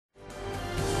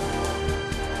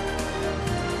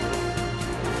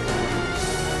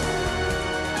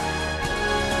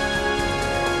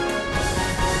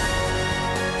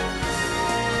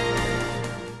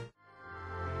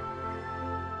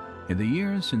In the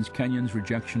years since Kenyon's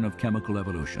rejection of chemical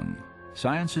evolution,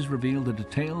 science has revealed the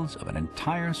details of an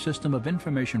entire system of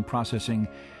information processing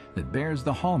that bears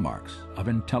the hallmarks of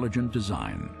intelligent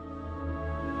design.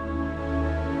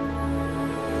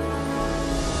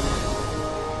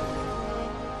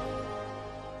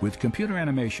 With computer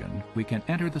animation, we can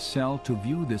enter the cell to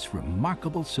view this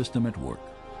remarkable system at work.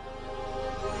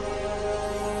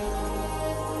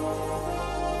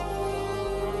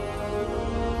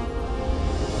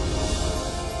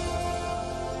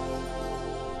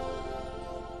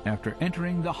 After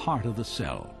entering the heart of the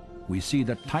cell, we see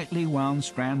the tightly wound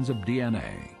strands of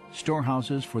DNA,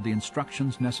 storehouses for the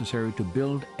instructions necessary to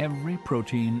build every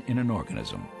protein in an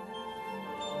organism.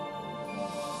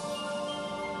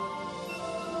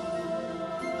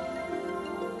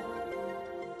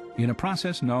 In a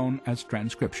process known as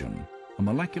transcription, a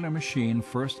molecular machine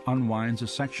first unwinds a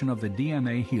section of the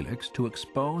DNA helix to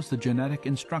expose the genetic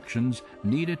instructions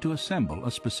needed to assemble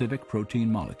a specific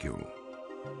protein molecule.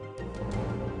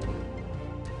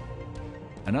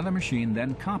 Another machine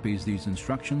then copies these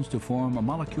instructions to form a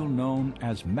molecule known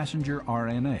as messenger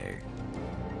RNA.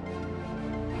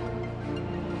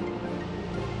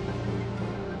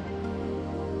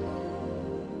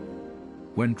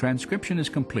 When transcription is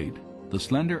complete, the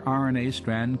slender RNA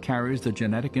strand carries the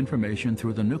genetic information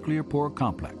through the nuclear pore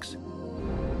complex,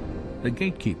 the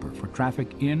gatekeeper for traffic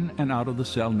in and out of the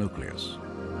cell nucleus.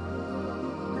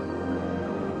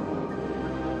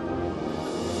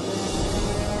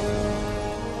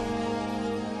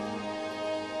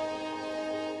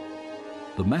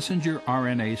 The messenger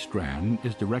RNA strand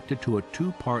is directed to a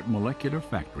two-part molecular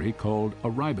factory called a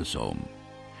ribosome.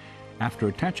 After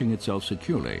attaching itself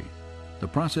securely, the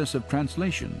process of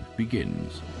translation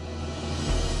begins.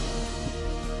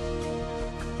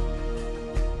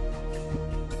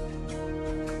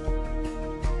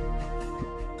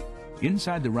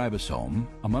 Inside the ribosome,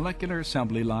 a molecular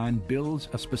assembly line builds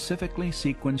a specifically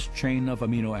sequenced chain of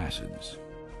amino acids.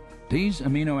 These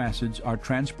amino acids are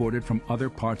transported from other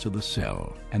parts of the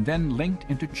cell and then linked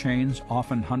into chains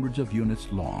often hundreds of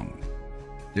units long.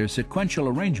 Their sequential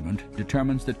arrangement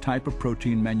determines the type of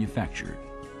protein manufactured.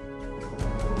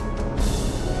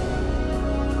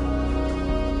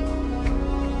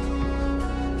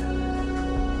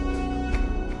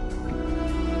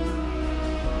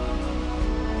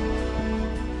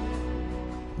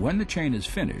 When the chain is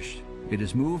finished, it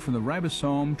is moved from the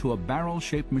ribosome to a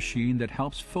barrel-shaped machine that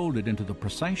helps fold it into the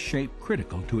precise shape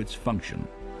critical to its function.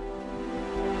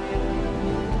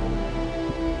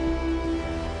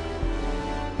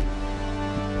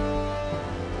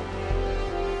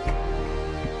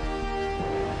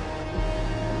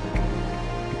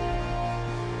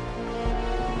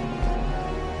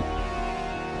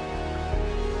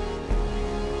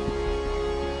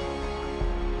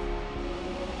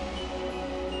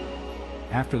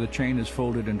 After the chain is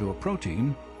folded into a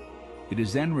protein, it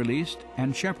is then released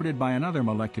and shepherded by another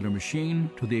molecular machine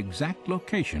to the exact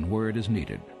location where it is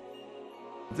needed.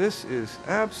 This is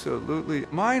absolutely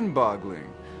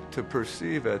mind-boggling to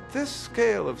perceive at this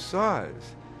scale of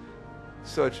size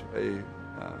such a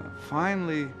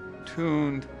finely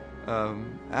tuned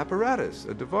apparatus,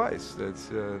 a device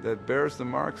that bears the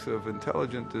marks of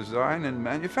intelligent design and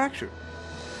manufacture.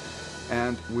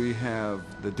 And we have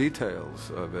the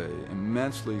details of an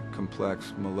immensely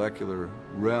complex molecular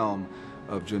realm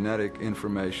of genetic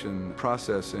information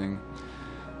processing.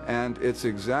 And it's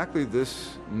exactly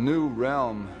this new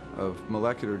realm of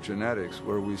molecular genetics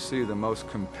where we see the most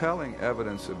compelling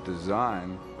evidence of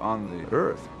design on the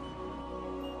Earth.